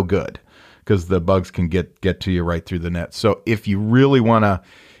does no good, because the bugs can get to you right through the net. So if you really want to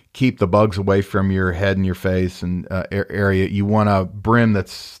keep the bugs away from your head and your face and area, you want a brim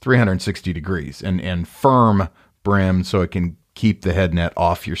that's 360 degrees and firm brim so it can keep the head net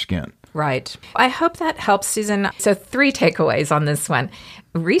off your skin. Right. I hope that helps, Susan. So 3 takeaways on this one.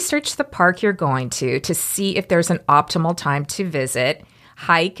 Research the park you're going to see if there's an optimal time to visit.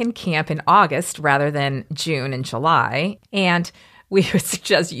 Hike and camp in August rather than June and July. And we would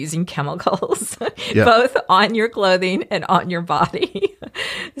suggest using chemicals, both on your clothing and on your body.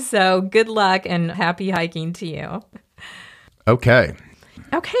 So good luck and happy hiking to you. Okay,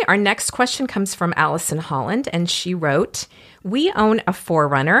 our next question comes from Allison Holland, and she wrote, "We own a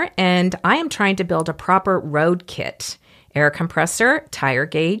 4Runner, and I am trying to build a proper road kit. Air compressor, tire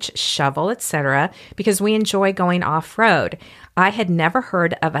gauge, shovel, etc., because we enjoy going off-road. I had never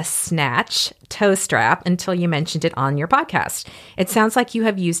heard of a Snatch toe strap until you mentioned it on your podcast. It sounds like you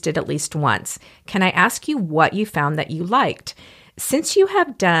have used it at least once. Can I ask you what you found that you liked? Since you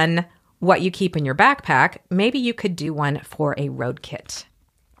have done what you keep in your backpack, maybe you could do one for a road kit.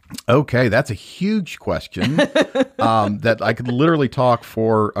 Okay, that's a huge question that I could literally talk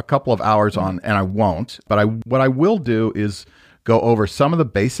for a couple of hours on, and I won't. But what I will do is go over some of the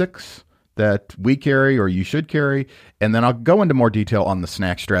basics that we carry or you should carry, and then I'll go into more detail on the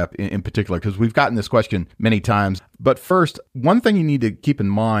snack strap in particular, because we've gotten this question many times. But first, one thing you need to keep in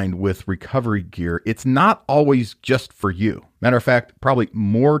mind with recovery gear, it's not always just for you. Matter of fact, probably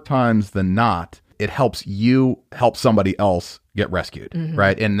more times than not, it helps you help somebody else get rescued,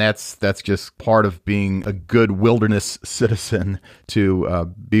 right? And that's just part of being a good wilderness citizen,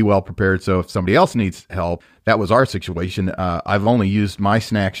 to be well prepared. So if somebody else needs help, that was our situation. I've only used my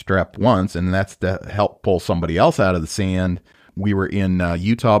snack strap once, and that's to help pull somebody else out of the sand. We were in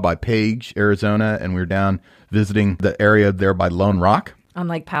Utah by Page, Arizona, and we were down visiting the area there by Lone Rock. On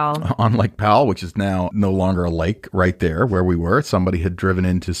Lake Powell. On Lake Powell, which is now no longer a lake, right there where we were. Somebody had driven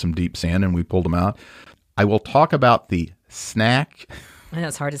into some deep sand and we pulled them out. I will talk about the snack.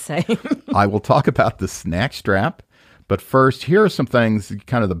 That's hard to say. I will talk about the snack strap. But first, here are some things,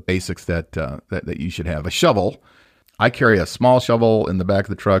 kind of the basics that you should have. A shovel. I carry a small shovel in the back of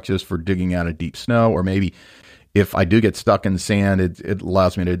the truck just for digging out of deep snow, or maybe if I do get stuck in the sand, it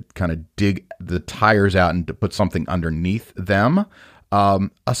allows me to kind of dig the tires out and to put something underneath them.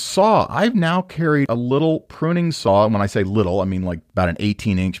 A saw. I've now carried a little pruning saw. When I say little, I mean like about an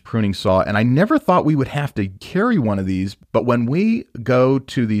 18-inch pruning saw. And I never thought we would have to carry one of these. But when we go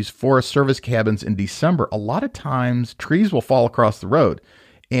to these Forest Service cabins in December, a lot of times trees will fall across the road.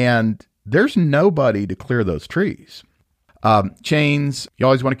 And there's nobody to clear those trees. Chains. You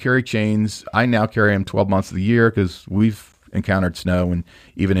always want to carry chains. I now carry them 12 months of the year because we've encountered snow, and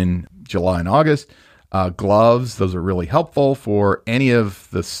even in July and August. Gloves, those are really helpful for any of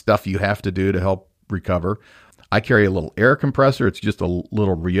the stuff you have to do to help recover. I carry a little air compressor. It's just a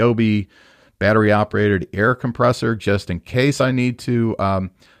little Ryobi battery-operated air compressor just in case I need to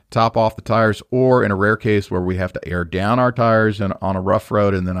top off the tires, or in a rare case where we have to air down our tires and on a rough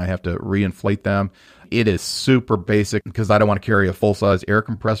road and then I have to reinflate them. It is super basic because I don't want to carry a full-size air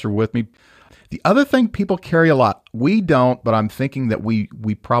compressor with me. The other thing people carry a lot, we don't, but I'm thinking that we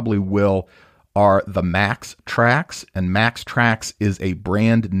probably will, are the MaxTrax. And MaxTrax is a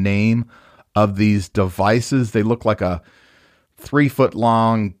brand name of these devices. They look like a 3-foot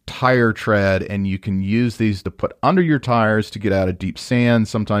long tire tread, and you can use these to put under your tires to get out of deep sand.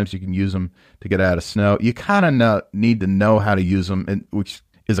 Sometimes you can use them to get out of snow. You kind of need to know how to use them, which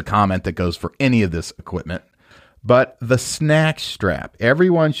is a comment that goes for any of this equipment. But the snack strap,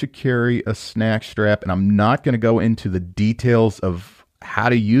 everyone should carry a snack strap, and I'm not going to go into the details of how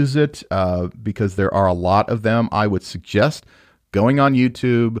to use it because there are a lot of them. I would suggest going on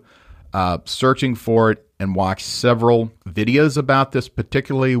YouTube, searching for it, and watch several videos about this,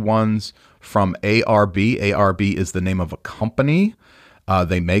 particularly ones from ARB. ARB is the name of a company.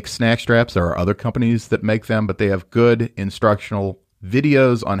 They make snack straps. There are other companies that make them, but they have good instructional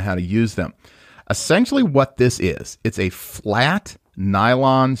videos on how to use them. Essentially what this is, it's a flat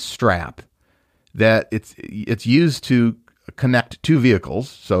nylon strap that it's used to connect two vehicles.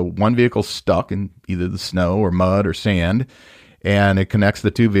 So one vehicle's stuck in either the snow or mud or sand, and it connects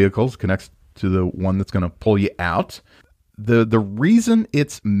the two vehicles, connects to the one that's going to pull you out. The reason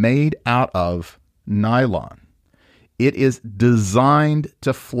it's made out of nylon, it is designed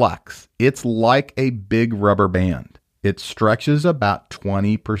to flex. It's like a big rubber band. It stretches about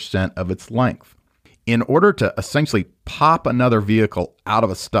 20% of its length. In order to essentially pop another vehicle out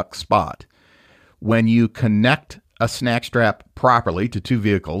of a stuck spot, when you connect a snack strap properly to two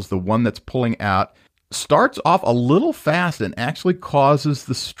vehicles, the one that's pulling out starts off a little fast and actually causes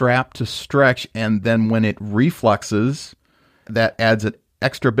the strap to stretch. And then when it reflexes, that adds an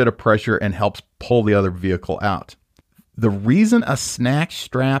extra bit of pressure and helps pull the other vehicle out. The reason a snack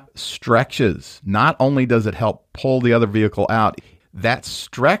strap stretches, not only does it help pull the other vehicle out, that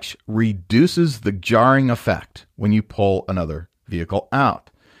stretch reduces the jarring effect when you pull another vehicle out.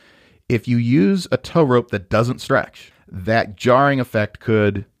 If you use a tow rope that doesn't stretch, that jarring effect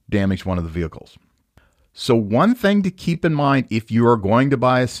could damage one of the vehicles. So one thing to keep in mind if you are going to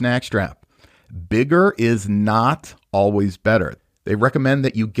buy a snack strap, bigger is not always better. They recommend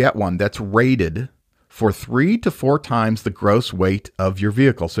that you get one that's rated for 3 to 4 times the gross weight of your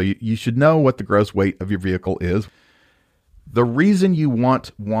vehicle. So you should know what the gross weight of your vehicle is. The reason you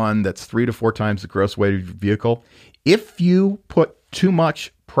want one that's 3 to 4 times the gross weight of your vehicle, if you put too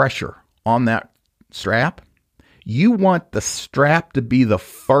much pressure on that strap, you want the strap to be the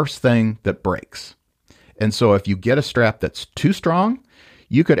first thing that breaks. And so if you get a strap that's too strong,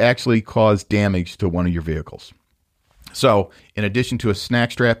 you could actually cause damage to one of your vehicles. So in addition to a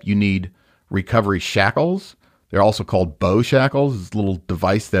snack strap, you need recovery shackles. They're also called bow shackles. It's a little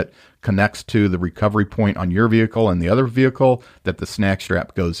device that connects to the recovery point on your vehicle and the other vehicle that the snack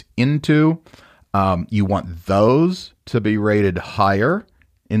strap goes into. You want those to be rated higher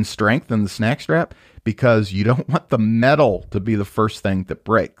in strength than the snack strap because you don't want the metal to be the first thing that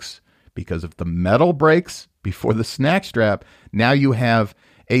breaks. Because if the metal breaks before the snack strap, now you have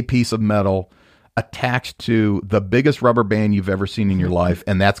a piece of metal attached to the biggest rubber band you've ever seen in your life,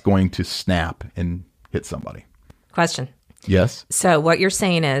 and that's going to snap and hit somebody. Question. Yes? So what you're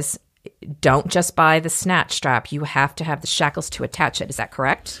saying is don't just buy the snatch strap. You have to have the shackles to attach it. Is that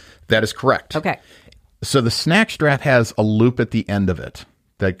correct? That is correct. Okay. So the snack strap has a loop at the end of it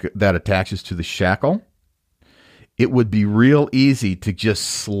that attaches to the shackle. It would be real easy to just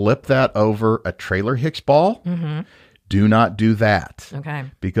slip that over a trailer hitch ball. Mm-hmm. Do not do that. Okay.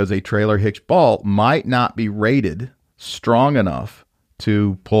 Because a trailer hitch ball might not be rated strong enough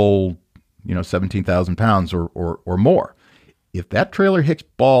to pull, 17,000 pounds or more. If that trailer hitch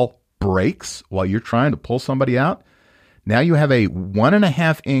ball breaks while you're trying to pull somebody out, now you have a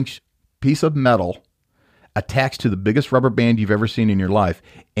 1.5 inch piece of metal attached to the biggest rubber band you've ever seen in your life,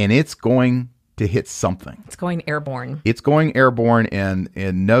 and it's going to hit something. It's going airborne. It's going airborne, and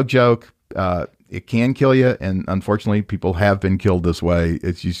no joke, it can kill you, and unfortunately, people have been killed this way.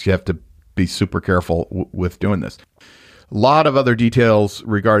 You just have to be super careful with doing this. A lot of other details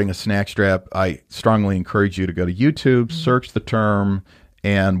regarding a snack strap. I strongly encourage you to go to YouTube, search the term,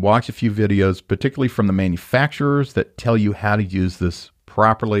 and watch a few videos, particularly from the manufacturers that tell you how to use this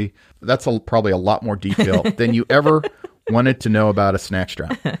properly. That's probably a lot more detail than you ever wanted to know about a snack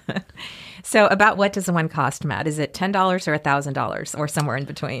strap. So about what does one cost, Matt? Is it $10 or $1,000 or somewhere in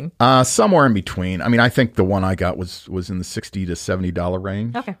between? Somewhere in between. I mean, I think the one I got was in the $60 to $70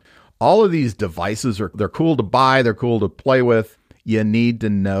 range. Okay. All of these devices they're cool to buy. They're cool to play with. You need to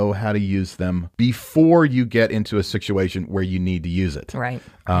know how to use them before you get into a situation where you need to use it. Right.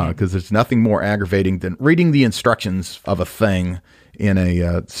 Because there's nothing more aggravating than reading the instructions of a thing in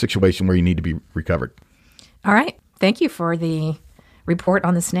a situation where you need to be recovered. All right. Thank you for the report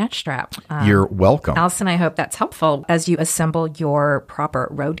on the snatch strap. You're welcome. Allison, I hope that's helpful as you assemble your proper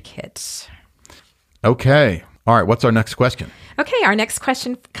road kit. Okay. All right. What's our next question? Okay. Our next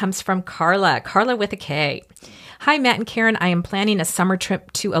question comes from Carla. Carla with a K. Hi, Matt and Karen. I am planning a summer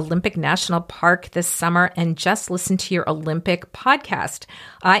trip to Olympic National Park this summer and just listened to your Olympic podcast.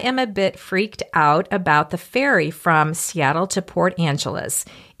 I am a bit freaked out about the ferry from Seattle to Port Angeles.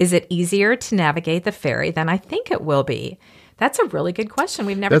 Is it easier to navigate the ferry than I think it will be? That's a really good question.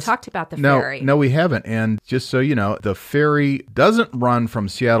 We've never talked about the ferry. No, we haven't. And just so you know, the ferry doesn't run from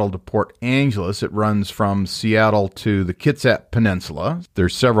Seattle to Port Angeles. It runs from Seattle to the Kitsap Peninsula.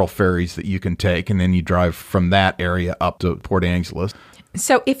 There's several ferries that you can take, and then you drive from that area up to Port Angeles.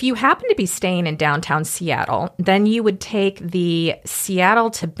 So if you happen to be staying in downtown Seattle, then you would take the Seattle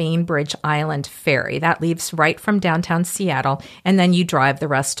to Bainbridge Island ferry. That leaves right from downtown Seattle, and then you drive the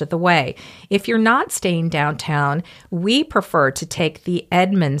rest of the way. If you're not staying downtown, we prefer to take the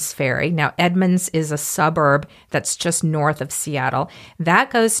Edmonds ferry. Now, Edmonds is a suburb that's just north of Seattle. That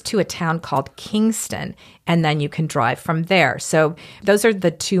goes to a town called Kingston, and then you can drive from there. So those are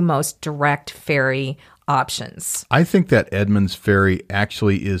the two most direct ferry options. I think that Edmonds ferry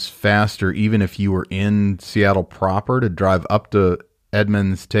actually is faster, even if you were in Seattle proper, to drive up to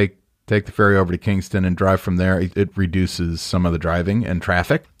Edmonds, take the ferry over to Kingston and drive from there. It reduces some of the driving and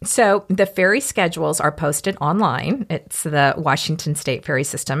traffic. So the ferry schedules are posted online. It's the Washington State Ferry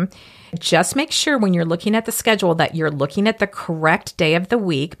System. Just make sure when you're looking at the schedule that you're looking at the correct day of the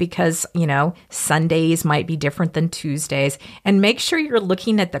week because, Sundays might be different than Tuesdays. And make sure you're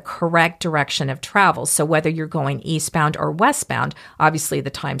looking at the correct direction of travel. So whether you're going eastbound or westbound, obviously the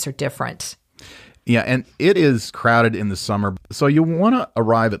times are different. Yeah, and it is crowded in the summer. So you want to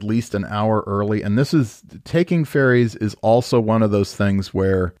arrive at least an hour early. And taking ferries is also one of those things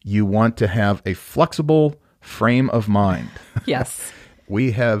where you want to have a flexible frame of mind. Yes.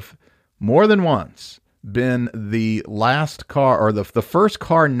 We have more than once been the last car or the first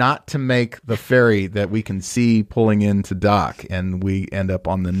car not to make the ferry that we can see pulling into dock. And we end up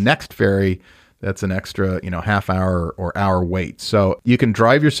on the next ferry. That's an extra, half hour or hour wait. So you can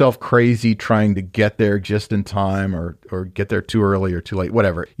drive yourself crazy trying to get there just in time or get there too early or too late,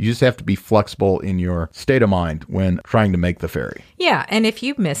 whatever. You just have to be flexible in your state of mind when trying to make the ferry. Yeah. And if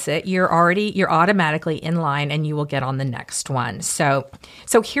you miss it, you're automatically in line and you will get on the next one. So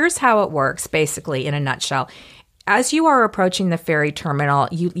here's how it works, basically, in a nutshell. as you are approaching the ferry terminal,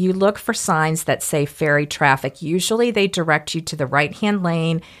 you look for signs that say ferry traffic. Usually they direct you to the right-hand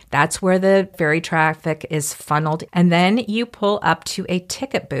lane. That's where the ferry traffic is funneled. And then you pull up to a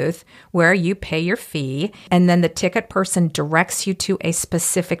ticket booth where you pay your fee. And then the ticket person directs you to a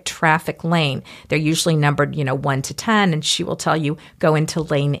specific traffic lane. They're usually numbered, 1 to 10, and she will tell you go into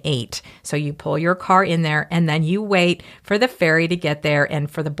lane 8. So you pull your car in there, and then you wait for the ferry to get there and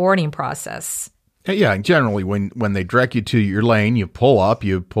for the boarding process. Yeah, generally when they direct you to your lane, you pull up,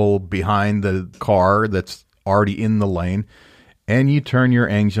 you pull behind the car that's already in the lane, and you turn your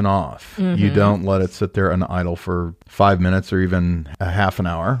engine off. Mm-hmm. You don't let it sit there and idle for 5 minutes or even a half an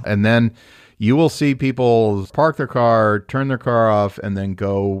hour. And then you will see people park their car, turn their car off, and then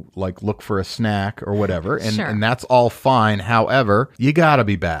go look for a snack or whatever. And, sure. And that's all fine. However, you got to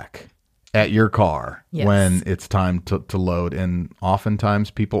be back at your car when it's time to load. And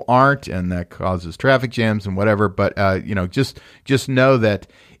oftentimes people aren't, and that causes traffic jams and whatever. But, just know that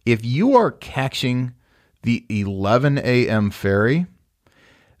if you are catching the 11 a.m. ferry,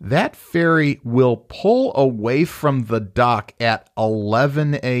 that ferry will pull away from the dock at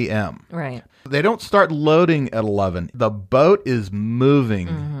 11 a.m. Right. They don't start loading at 11. The boat is moving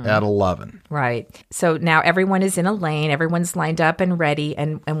at 11. Right. So now everyone is in a lane. Everyone's lined up and ready.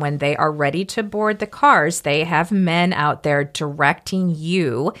 And when they are ready to board the cars, they have men out there directing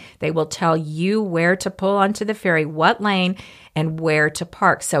you. They will tell you where to pull onto the ferry, what lane, and where to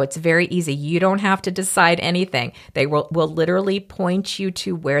park. So it's very easy. You don't have to decide anything. They will literally point you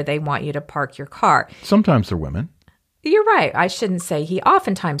to where they want you to park your car. Sometimes they're women. You're right. I shouldn't say he.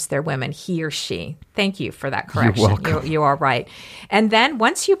 Oftentimes they're women, he or she. Thank you for that correction. You're welcome. You are right. And then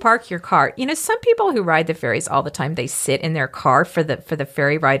once you park your car, some people who ride the ferries all the time, they sit in their car for the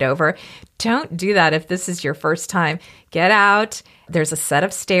ferry ride over. Don't do that if this is your first time. Get out. There's a set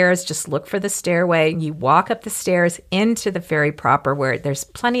of stairs. Just look for the stairway. You walk up the stairs into the ferry proper where there's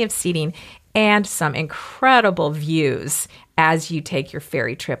plenty of seating and some incredible views as you take your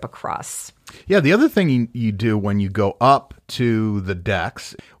ferry trip across. Yeah, the other thing you do when you go up to the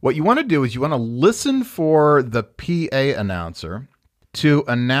decks, what you want to do is you want to listen for the PA announcer to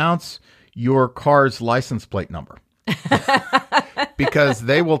announce your car's license plate number. Because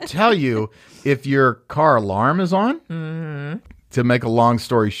they will tell you if your car alarm is on. Mm-hmm. To make a long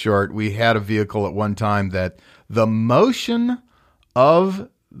story short, we had a vehicle at one time that the motion of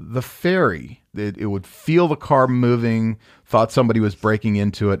the ferry, it would feel the car moving, thought somebody was breaking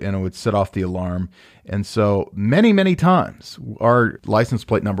into it, and it would set off the alarm. And so many, many times our license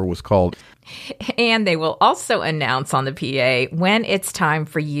plate number was called. And they will also announce on the PA when it's time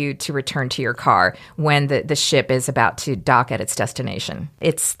for you to return to your car, when the ship is about to dock at its destination.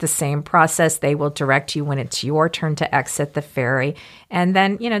 It's the same process. They will direct you when it's your turn to exit the ferry. And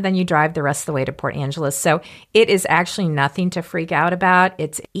then, then you drive the rest of the way to Port Angeles. So it is actually nothing to freak out about.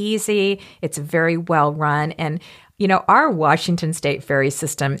 It's easy. It's very well run. And our Washington State ferry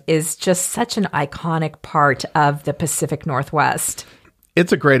system is just such an iconic part of the Pacific Northwest.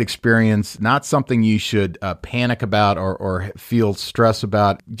 It's a great experience, not something you should panic about or feel stress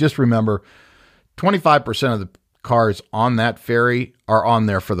about. Just remember, 25% of the cars on that ferry are on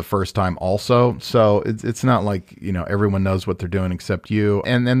there for the first time also. So it's not like, everyone knows what they're doing except you.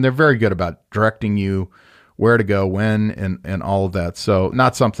 And they're very good about directing you where to go, when, and all of that. So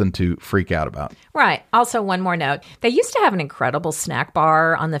not something to freak out about. Right. Also, one more note. They used to have an incredible snack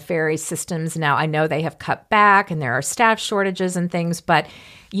bar on the ferry systems. Now, I know they have cut back and there are staff shortages and things, but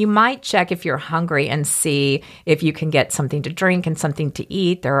you might check if you're hungry and see if you can get something to drink and something to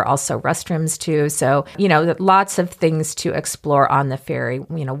eat. There are also restrooms too. So, lots of things to explore on the ferry,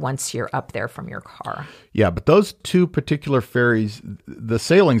 once you're up there from your car. Yeah, but those two particular ferries, the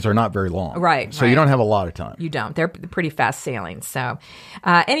sailings are not very long. Right. So you don't have a lot of time. You don't. They're pretty fast sailing. So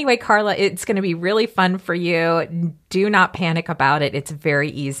anyway, Carla, it's going to be really fun for you. Do not panic about it. It's very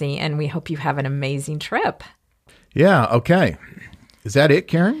easy. And we hope you have an amazing trip. Yeah. Okay. Is that it,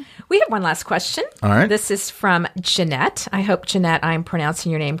 Karen? We have one last question. All right. This is from Jeanette. I hope, Jeanette, I'm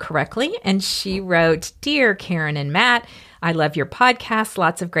pronouncing your name correctly. And she wrote, Dear Karen and Matt, I love your podcast.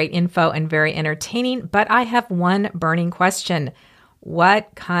 Lots of great info and very entertaining. But I have one burning question.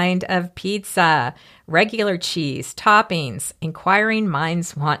 What kind of pizza? Regular cheese, toppings? Inquiring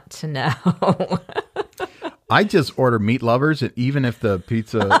minds want to know. I just order meat lovers, and even if the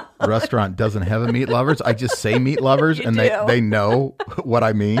pizza restaurant doesn't have a meat lovers, I just say meat lovers, and they know what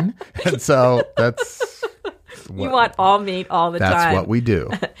I mean. And so that's you want all meat all the time. That's what we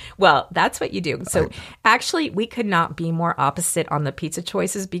do. Well, that's what you do. So actually, we could not be more opposite on the pizza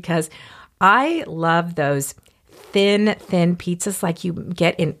choices because I love those thin pizzas like you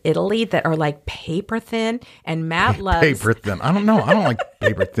get in Italy that are like paper thin. And Matt loves paper thin. I don't know. I don't like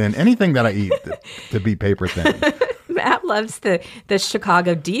paper thin. Anything that I eat to be paper thin. Matt loves the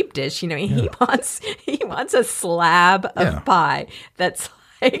Chicago deep dish. You know, he wants a slab of pie that's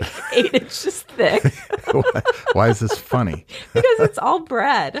like 8 inches thick. Why is this funny? Because it's all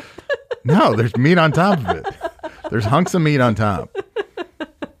bread. No, there's meat on top of it. There's hunks of meat on top.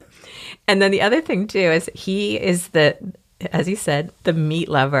 And then the other thing too is he is as he said, the meat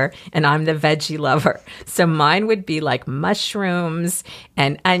lover, and I'm the veggie lover. So mine would be like mushrooms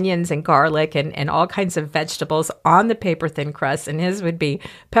and onions and garlic and all kinds of vegetables on the paper thin crust. And his would be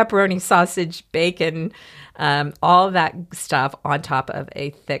pepperoni, sausage, bacon, all that stuff on top of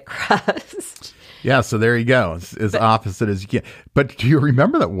a thick crust. Yeah, so there you go. It's as opposite as you can. But do you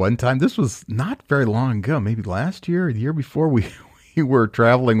remember that one time? This was not very long ago, maybe last year or the year before. We were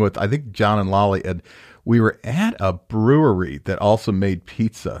traveling with, I think, John and Lolly, and we were at a brewery that also made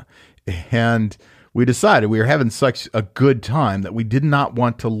pizza. And we decided we were having such a good time that we did not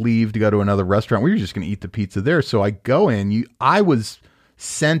want to leave to go to another restaurant. We were just going to eat the pizza there. So I go in. I was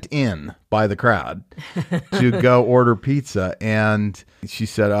sent in by the crowd to go order pizza. And she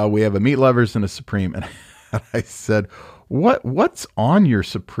said, "Oh, we have a meat lovers and a Supreme." And I said, "What's on your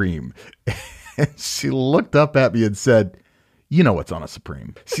Supreme?" And she looked up at me and said, "You know what's on a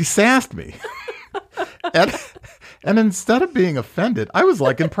Supreme." She sassed me. And instead of being offended, I was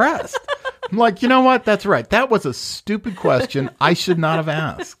like impressed. I'm like, you know what? That's right. That was a stupid question I should not have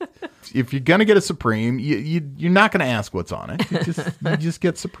asked. If you're going to get a Supreme, you're not going to ask what's on it. You just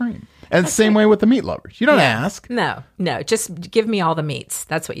get Supreme. And the same way with the meat lovers. You don't ask. No. Just give me all the meats.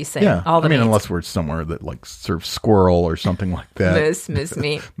 That's what you say. Yeah. All the meats. Unless we're somewhere that like serves squirrel or something like that. Moose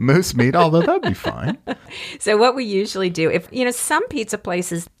meat. Moose meat, although that'd be fine. So what we usually do, some pizza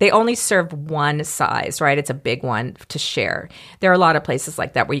places, they only serve one size, right? It's a big one to share. There are a lot of places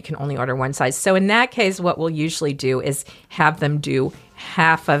like that where you can only order one size. So in that case, what we'll usually do is have them do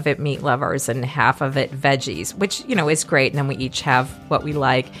half of it meat lovers and half of it veggies, which, is great. And then we each have what we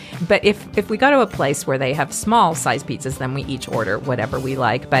like. But if we go to a place where they have small size pizzas, then we each order whatever we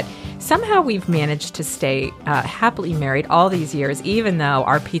like. But somehow we've managed to stay happily married all these years, even though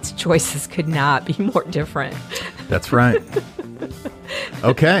our pizza choices could not be more different. That's right.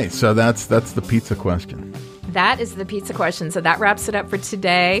 Okay, so that's the pizza question. That is the pizza question. So that wraps it up for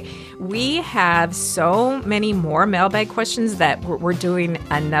today. We have so many more mailbag questions that we're doing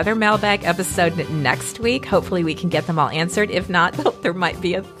another mailbag episode next week. Hopefully we can get them all answered. If not, there might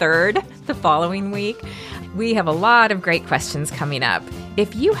be a third the following week. We have a lot of great questions coming up.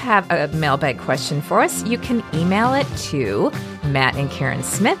 If you have a mailbag question for us, you can email it to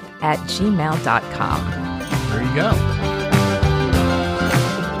mattandkarensmith@gmail.com. There you go.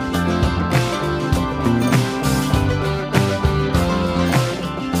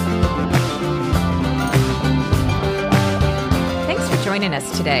 Joining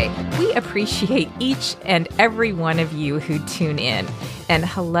us today. We appreciate each and every one of you who tune in. And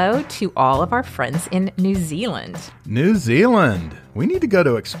hello to all of our friends in New Zealand. New Zealand. We need to go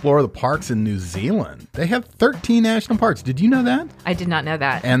to explore the parks in New Zealand. They have 13 national parks. Did you know that? I did not know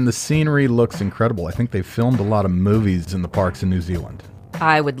that. And the scenery looks incredible. I think they filmed a lot of movies in the parks in New Zealand.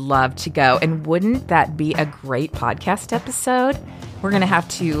 I would love to go. And wouldn't that be a great podcast episode? We're going to have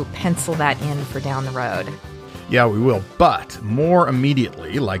to pencil that in for down the road. Yeah, we will. But more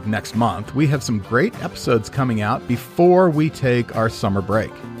immediately, like next month, we have some great episodes coming out before we take our summer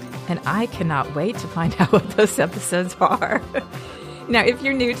break. And I cannot wait to find out what those episodes are. Now, if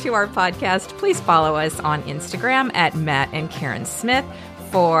you're new to our podcast, please follow us on Instagram at Matt and Karen Smith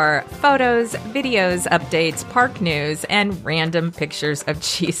for photos, videos, updates, park news, and random pictures of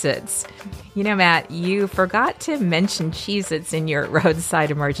Cheez-Its. Matt, you forgot to mention Cheez-Its in your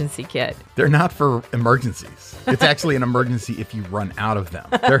roadside emergency kit. They're not for emergencies. It's actually an emergency if you run out of them.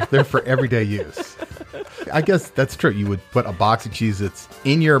 They're for everyday use. I guess that's true. You would put a box of Cheez-Its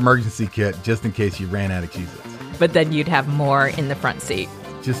in your emergency kit just in case you ran out of Cheez-Its. But then you'd have more in the front seat.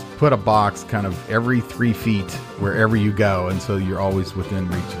 Just put a box kind of every 3 feet wherever you go, and so you're always within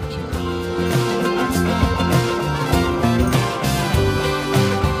reach of the Cheez-Its.